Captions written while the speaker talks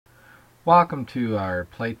Welcome to our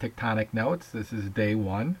Plate Tectonic Notes. This is day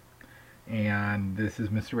one, and this is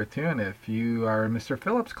Mr. Rattoon. If you are in Mr.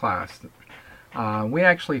 Phillips' class, we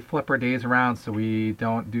actually flip our days around so we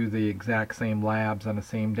don't do the exact same labs on the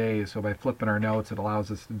same day. So by flipping our notes, it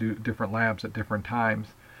allows us to do different labs at different times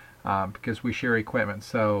because we share equipment.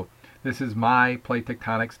 So this is my Plate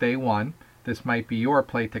Tectonics day one. This might be your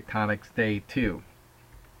Plate Tectonics day two.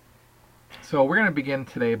 So we're going to begin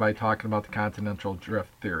today by talking about the continental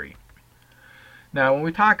drift theory. Now, when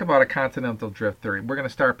we talk about a continental drift theory, we're going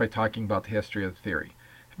to start by talking about the history of the theory.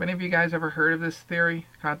 Have any of you guys ever heard of this theory,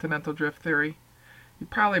 continental drift theory? You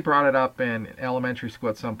probably brought it up in elementary school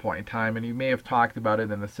at some point in time, and you may have talked about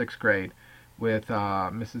it in the 6th grade with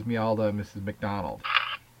Mrs. Mialda and Mrs. McDonald.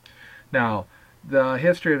 Now, the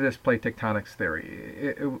history of this plate tectonics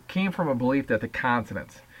theory, it came from a belief that the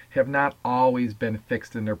continents have not always been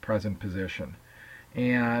fixed in their present position.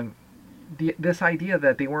 And this idea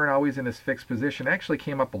that they weren't always in this fixed position actually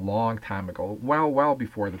came up a long time ago, well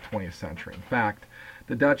before the 20th century. In fact,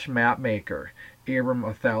 the Dutch map maker Abram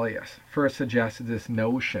Othelius first suggested this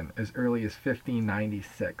notion as early as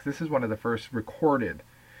 1596. This is one of the first recorded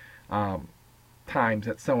times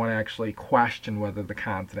that someone actually questioned whether the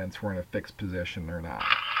continents were in a fixed position or not.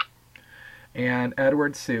 And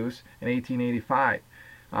Edward Seuss in 1885,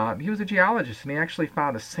 he was a geologist, and he actually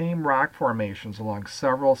found the same rock formations along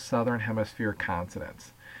several southern hemisphere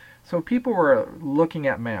continents. So people were looking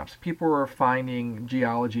at maps. People were finding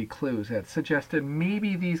geology clues that suggested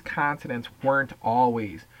maybe these continents weren't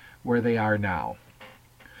always where they are now.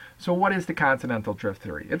 So what is the continental drift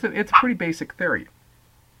theory? It's a pretty basic theory.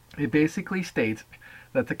 It basically states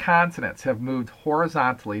that the continents have moved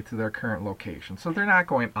horizontally to their current location. So they're not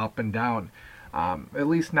going up and down, at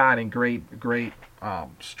least not in great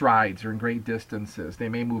strides or in great distances. They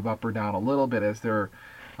may move up or down a little bit as they're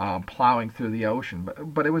plowing through the ocean.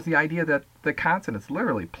 But it was the idea that the continents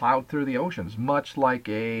literally plowed through the oceans, much like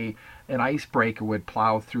an icebreaker would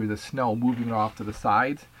plow through the snow, moving off to the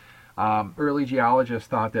sides. Early geologists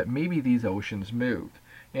thought that maybe these oceans moved.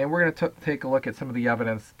 And we're going to take a look at some of the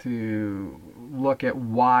evidence to look at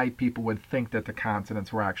why people would think that the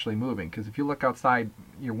continents were actually moving. Because if you look outside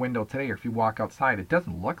your window today, or if you walk outside, it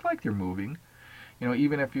doesn't look like they're moving. You know,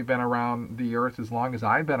 even if you've been around the Earth as long as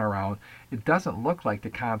I've been around, it doesn't look like the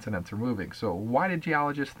continents are moving. So why did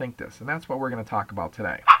geologists think this? And that's what we're going to talk about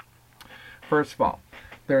today. First of all,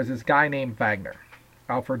 there's this guy named Wagner.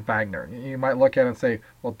 Alfred Wagner. You might look at it and say,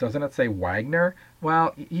 well, doesn't it say Wagner?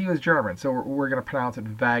 Well, he was German, so we're going to pronounce it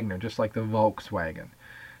Wagner, just like the Volkswagen.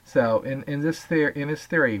 So in his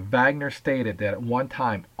theory, Wagner stated that at one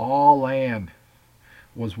time all land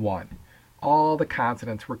was one. All the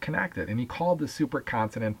continents were connected, and he called the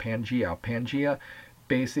supercontinent Pangaea. Pangaea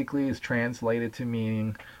basically is translated to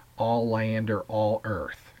meaning all land or all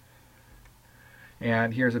earth.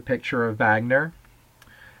 And here's a picture of Wagner.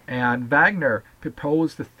 And Wagner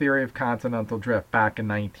proposed the theory of continental drift back in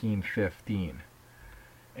 1915.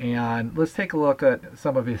 And let's take a look at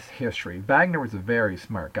some of his history. Wagner was a very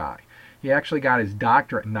smart guy. He actually got his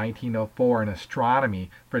doctorate in 1904 in astronomy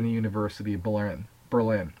from the University of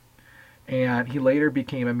Berlin. And he later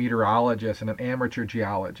became a meteorologist and an amateur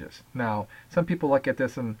geologist. Now, some people look at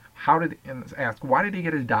this and ask, why did he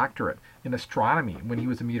get his doctorate in astronomy when he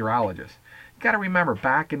was a meteorologist? You got to remember,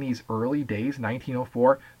 back in these early days,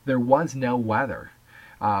 1904, there was no weather.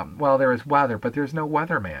 Well, there is weather, but there's no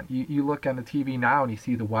weatherman. You look on the TV now and you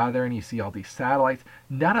see the weather and you see all these satellites.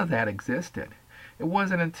 None of that existed. It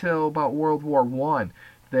wasn't until about World War I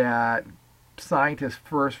that scientists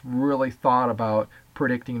first really thought about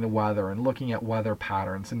predicting the weather and looking at weather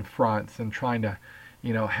patterns and fronts and trying to,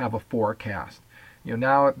 have a forecast.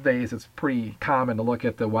 Nowadays it's pretty common to look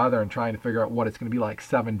at the weather and trying to figure out what it's going to be like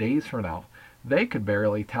 7 days from now. They could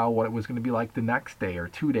barely tell what it was going to be like the next day or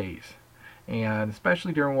 2 days. And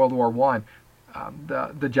especially during World War I,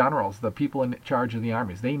 the generals, the people in charge of the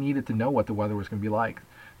armies, they needed to know what the weather was going to be like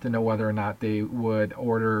to know whether or not they would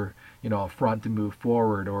order, a front to move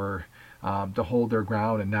forward or to hold their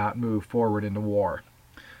ground and not move forward in the war.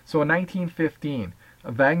 So in 1915,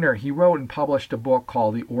 Wagner, he wrote and published a book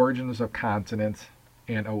called The Origins of Continents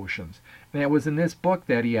and Oceans. And it was in this book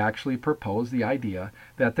that he actually proposed the idea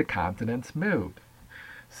that the continents moved.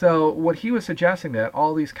 So what he was suggesting that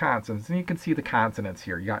all these continents, and you can see the continents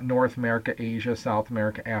here. You got North America, Asia, South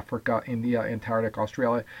America, Africa, India, Antarctica,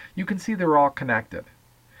 Australia. You can see they're all connected.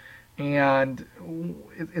 And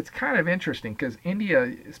it's kind of interesting because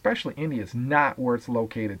India, especially India, is not where it's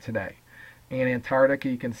located today. And Antarctica,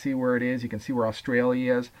 you can see where it is. You can see where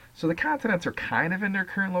Australia is. So the continents are kind of in their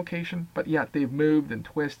current location, but yet they've moved and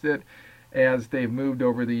twisted as they've moved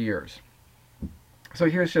over the years. So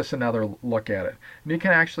here's just another look at it. And you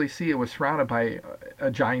can actually see it was surrounded by a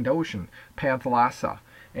giant ocean, Panthalassa.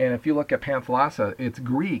 And if you look at Panthalassa, it's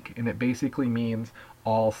Greek, and it basically means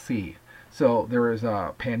all sea. So there is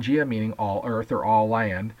a Pangaea, meaning all earth or all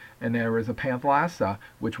land, and there is a Panthalassa,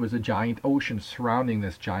 which was a giant ocean surrounding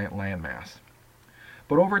this giant landmass.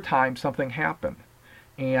 But over time, something happened,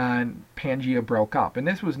 and Pangaea broke up. And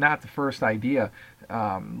this was not the first idea.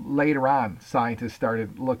 Later on, scientists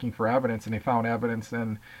started looking for evidence, and they found evidence,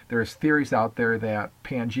 and there's theories out there that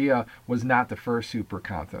Pangaea was not the first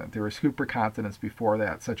supercontinent. There were supercontinents before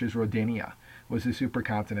that, such as Rodinia was a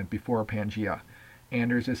supercontinent before Pangaea. And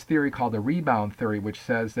there's this theory called the rebound theory, which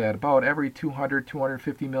says that about every 200,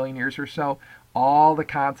 250 million years or so, all the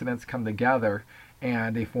continents come together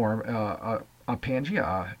and they form a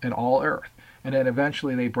Pangaea, an all Earth. And then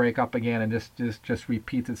eventually they break up again, and this just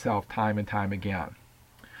repeats itself time and time again.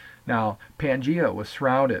 Now, Pangaea was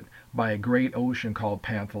surrounded by a great ocean called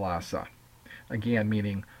Panthalassa, again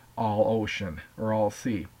meaning all ocean or all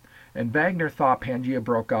sea. And Wagner thought Pangaea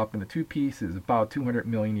broke up into two pieces about 200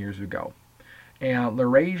 million years ago. And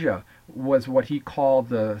Laurasia was what he called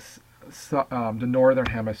the northern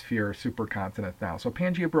hemisphere supercontinent now. So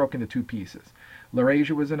Pangaea broke into two pieces.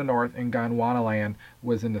 Laurasia was in the north, and Gondwanaland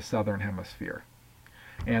was in the southern hemisphere.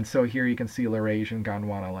 And so here you can see Laurasia and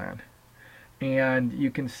Gondwanaland. And you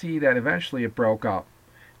can see that eventually it broke up.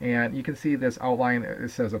 And you can see this outline, it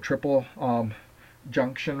says a triple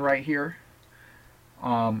junction right here.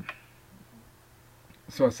 So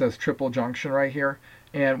it says triple junction right here.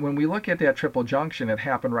 And when we look at that triple junction, it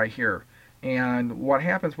happened right here. And what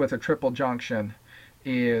happens with a triple junction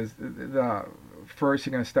is first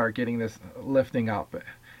you're going to start getting this lifting up.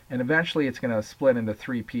 And eventually it's going to split into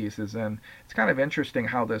three pieces. And it's kind of interesting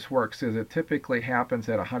how this works, is it typically happens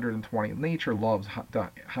at 120. Nature loves the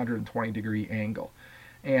 120 degree angle.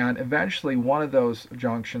 And eventually one of those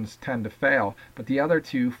junctions tend to fail, but the other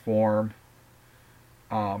two form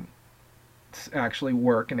actually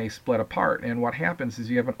work, and they split apart. And what happens is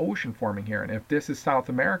you have an ocean forming here. And if this is South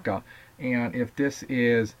America and if this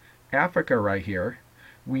is Africa right here,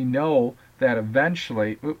 we know that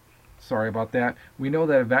eventually, sorry about that, we know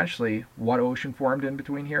that eventually what ocean formed in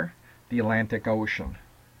between here? The Atlantic Ocean.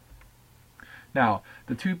 Now,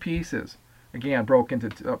 the two pieces, again, broke into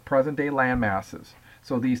present-day land masses.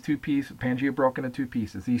 So these two pieces, Pangaea broke into two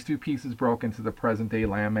pieces. These two pieces broke into the present-day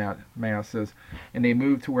land masses, and they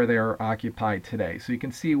moved to where they are occupied today. So you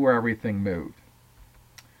can see where everything moved.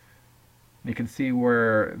 You can see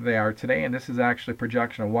where they are today, and this is actually a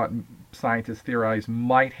projection of what scientists theorize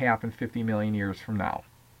might happen 50 million years from now.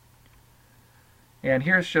 And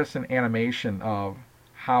here's just an animation of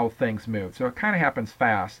how things move. So it kind of happens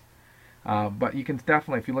fast, but you can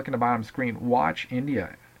definitely, if you look in the bottom screen, watch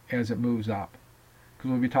India as it moves up, because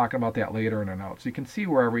we'll be talking about that later in the notes. So you can see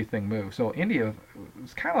where everything moves. So India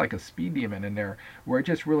was kind of like a speed demon in there, where it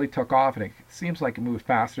just really took off, and it seems like it moved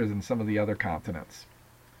faster than some of the other continents.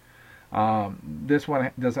 This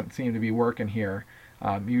one doesn't seem to be working here.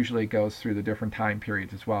 Usually it goes through the different time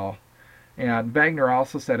periods as well. And Wagner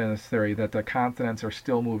also said in his theory that the continents are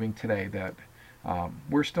still moving today, that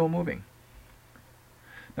we're still moving.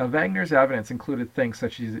 Now, Wagner's evidence included things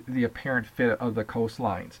such as the apparent fit of the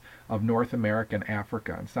coastlines of North America and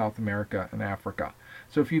Africa, and South America and Africa.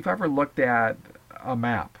 So if you've ever looked at a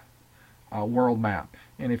map, a world map,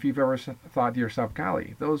 and if you've ever thought to yourself,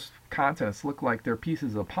 golly, those continents look like they're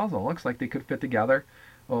pieces of a puzzle, it looks like they could fit together,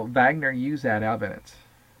 well, Wagner used that evidence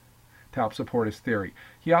to help support his theory.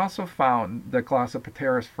 He also found the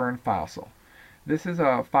Glossopteris fern fossil. This is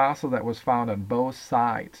a fossil that was found on both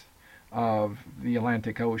sides of the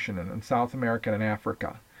Atlantic Ocean, in South America and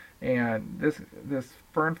Africa. And this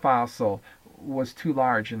fern fossil was too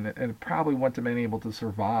large, and it probably wouldn't have been able to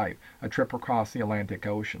survive a trip across the Atlantic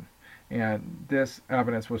Ocean. And this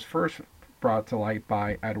evidence was first brought to light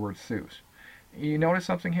by Edward Seuss. You notice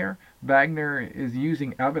something here? Wagner is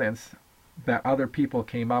using evidence that other people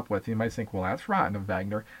came up with. You might think, well, that's rotten of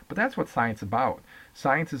Wagner, but that's what science is about.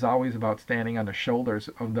 Science is always about standing on the shoulders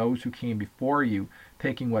of those who came before you,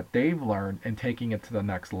 taking what they've learned and taking it to the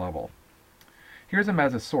next level. Here's a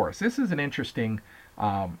mesosaurus. This is an interesting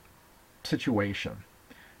situation.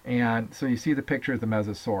 And so you see the picture of the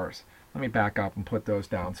mesosaurus. Let me back up and put those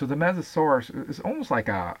down. So the mesosaurus is almost like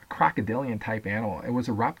a crocodilian type animal. It was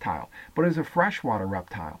a reptile, but it was a freshwater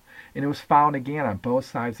reptile. And it was found again on both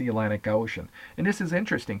sides of the Atlantic Ocean. And this is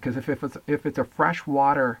interesting, because if it's a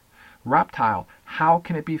freshwater reptile, how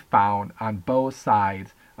can it be found on both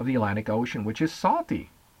sides of the Atlantic Ocean, which is salty?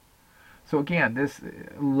 So again, this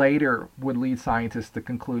later would lead scientists to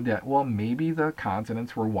conclude that, well, maybe the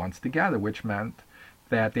continents were once together, which meant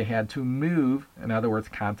that they had to move, in other words,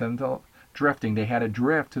 continental drifting, they had to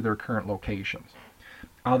drift to their current locations.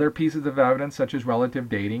 Other pieces of evidence, such as relative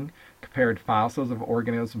dating, compared fossils of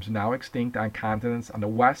organisms now extinct on continents on the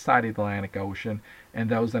west side of the Atlantic Ocean and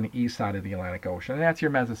those on the east side of the Atlantic Ocean. And that's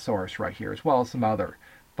your Mesosaurus right here, as well as some other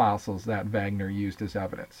fossils that Wagner used as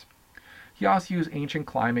evidence. He also used ancient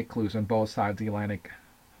climate clues on both sides of the Atlantic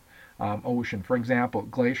Ocean. For example,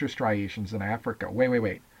 glacier striations in Africa.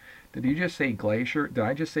 Wait. Did you just say glacier? Did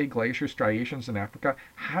I just say glacier striations in Africa?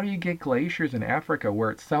 How do you get glaciers in Africa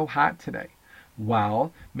where it's so hot today?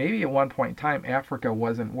 Well, maybe at one point in time, Africa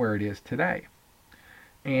wasn't where it is today.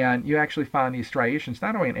 And you actually found these striations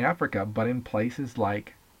not only in Africa, but in places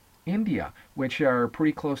like India, which are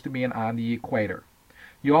pretty close to being on the equator.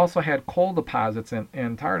 You also had coal deposits in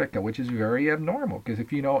Antarctica, which is very abnormal, because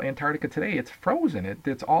if you know Antarctica today, it's frozen.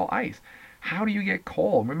 It's all ice. How do you get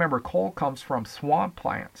coal? Remember, coal comes from swamp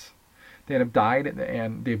plants that have died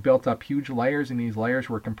and they've built up huge layers, and these layers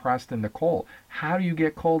were compressed into coal. How do you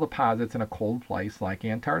get coal deposits in a cold place like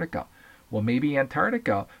Antarctica? Well, maybe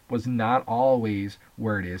Antarctica was not always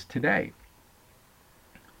where it is today.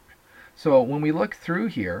 So when we look through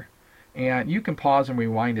here, and you can pause and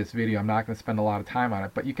rewind this video, I'm not going to spend a lot of time on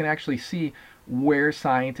it, but you can actually see where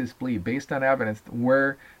scientists believe, based on evidence,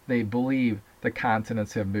 where they believe the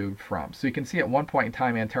continents have moved from. So you can see at one point in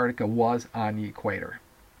time, Antarctica was on the equator.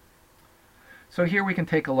 So here we can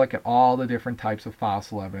take a look at all the different types of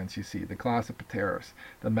fossil evidence you see. The Glossopteris,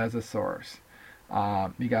 the Mesosaurus,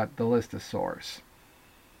 you got the Listosaurus.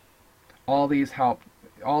 All these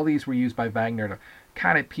were used by Wagner to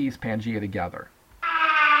kind of piece Pangea together.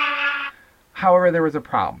 However, there was a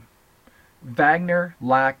problem. Wagner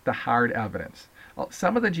lacked the hard evidence.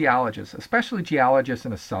 Some of the geologists, especially geologists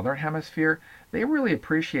in the southern hemisphere, they really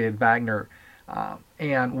appreciated Wagner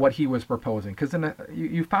and what he was proposing, because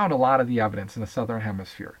you found a lot of the evidence in the southern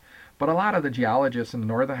hemisphere, but a lot of the geologists in the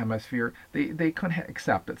northern hemisphere, they couldn't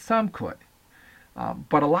accept it. Some could,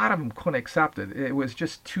 but a lot of them couldn't accept it. It was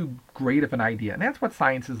just too great of an idea, and that's what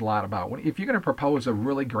science is a lot about. If you're going to propose a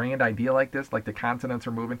really grand idea like this, like the continents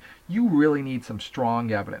are moving, you really need some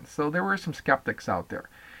strong evidence. So there were some skeptics out there,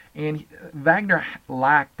 and Wagner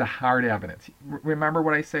lacked the hard evidence. Remember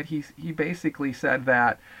what I said? He basically said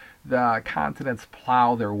that the continents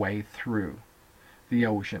plow their way through the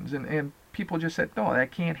oceans, and people just said, no,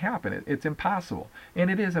 that can't happen. It's impossible,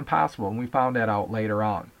 and it is impossible, and we found that out later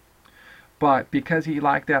on. But because he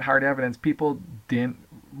lacked that hard evidence, people didn't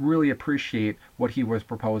really appreciate what he was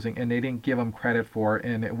proposing, and they didn't give him credit for it,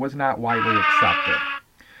 and it was not widely accepted.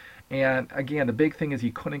 And again, the big thing is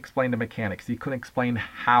he couldn't explain the mechanics. He couldn't explain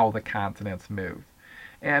how the continents moved.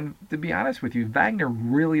 And to be honest with you, Wagner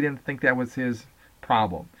really didn't think that was his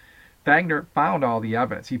problem. Wagner found all the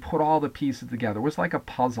evidence. He put all the pieces together. It was like a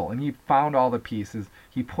puzzle, and he found all the pieces.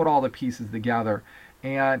 He put all the pieces together,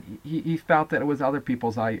 and he felt that it was other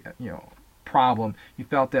people's problem. He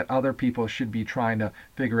felt that other people should be trying to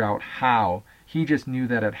figure out how. He just knew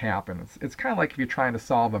that it happened. It's kind of like if you're trying to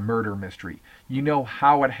solve a murder mystery. You know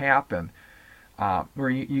how it happened, where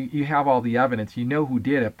you have all the evidence. You know who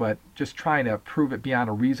did it, but just trying to prove it beyond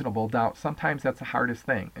a reasonable doubt, sometimes that's the hardest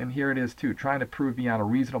thing. And here it is too, trying to prove beyond a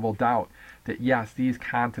reasonable doubt that yes, these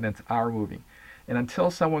continents are moving. And until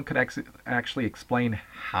someone could actually explain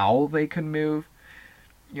how they could move,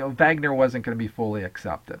 Wagner wasn't going to be fully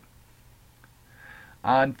accepted.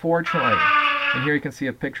 Unfortunately, and here you can see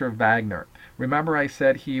a picture of Wagner. Remember I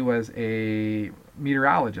said he was a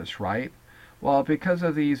meteorologist, right? Well, because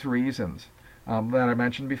of these reasons that I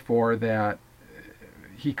mentioned before, that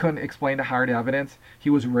he couldn't explain the hard evidence, he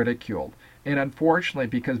was ridiculed. And unfortunately,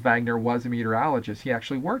 because Wagner was a meteorologist, he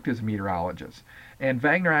actually worked as a meteorologist. And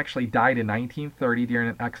Wagner actually died in 1930 during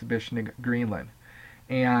an exhibition in Greenland.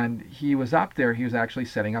 And he was up there, he was actually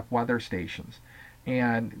setting up weather stations.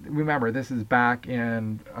 And remember, this is back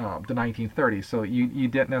in the 1930s, so you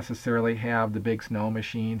didn't necessarily have the big snow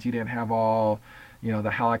machines. You didn't have all,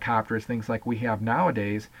 the helicopters, things like we have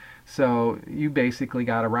nowadays. So you basically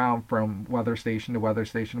got around from weather station to weather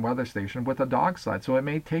station to weather station with a dog sled. So it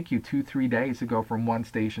may take you 2-3 days to go from one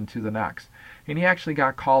station to the next. And he actually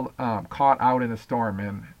got caught out in a storm,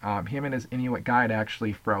 and him and his Inuit guide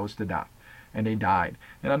actually froze to death, and they died.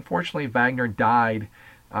 And unfortunately, Wagner died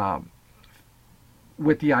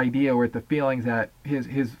with the idea, or with the feelings that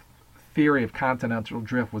his theory of continental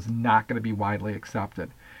drift was not going to be widely accepted.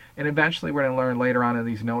 And eventually we're going to learn later on in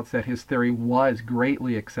these notes that his theory was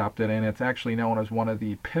greatly accepted, and it's actually known as one of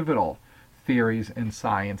the pivotal theories in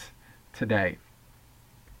science today.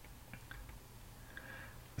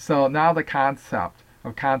 So now the concept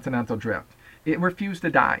of continental drift. It refused to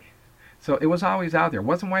die. So it was always out there. It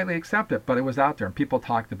wasn't widely accepted, but it was out there and people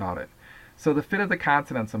talked about it. So the fit of the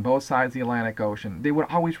continents on both sides of the Atlantic Ocean, they would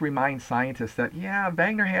always remind scientists that, yeah,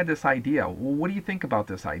 Wagner had this idea. Well, what do you think about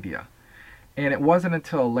this idea? And it wasn't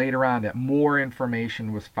until later on that more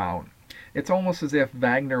information was found. It's almost as if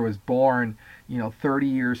Wagner was born, 30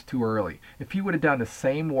 years too early. If he would have done the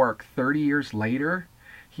same work 30 years later,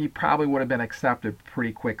 he probably would have been accepted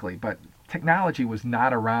pretty quickly. But technology was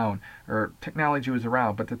not around, or technology was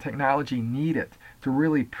around, but the technology needed to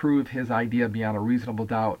really prove his idea beyond a reasonable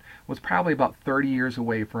doubt was probably about 30 years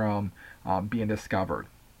away from being discovered.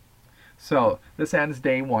 So this ends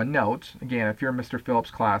day 1 notes. Again, if you're in Mr.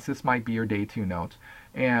 Phillips' class, this might be your day 2 notes.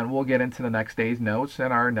 And we'll get into the next day's notes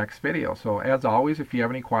in our next video. So as always, if you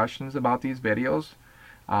have any questions about these videos,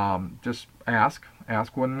 just ask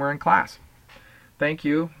when we're in class. Thank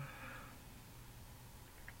you.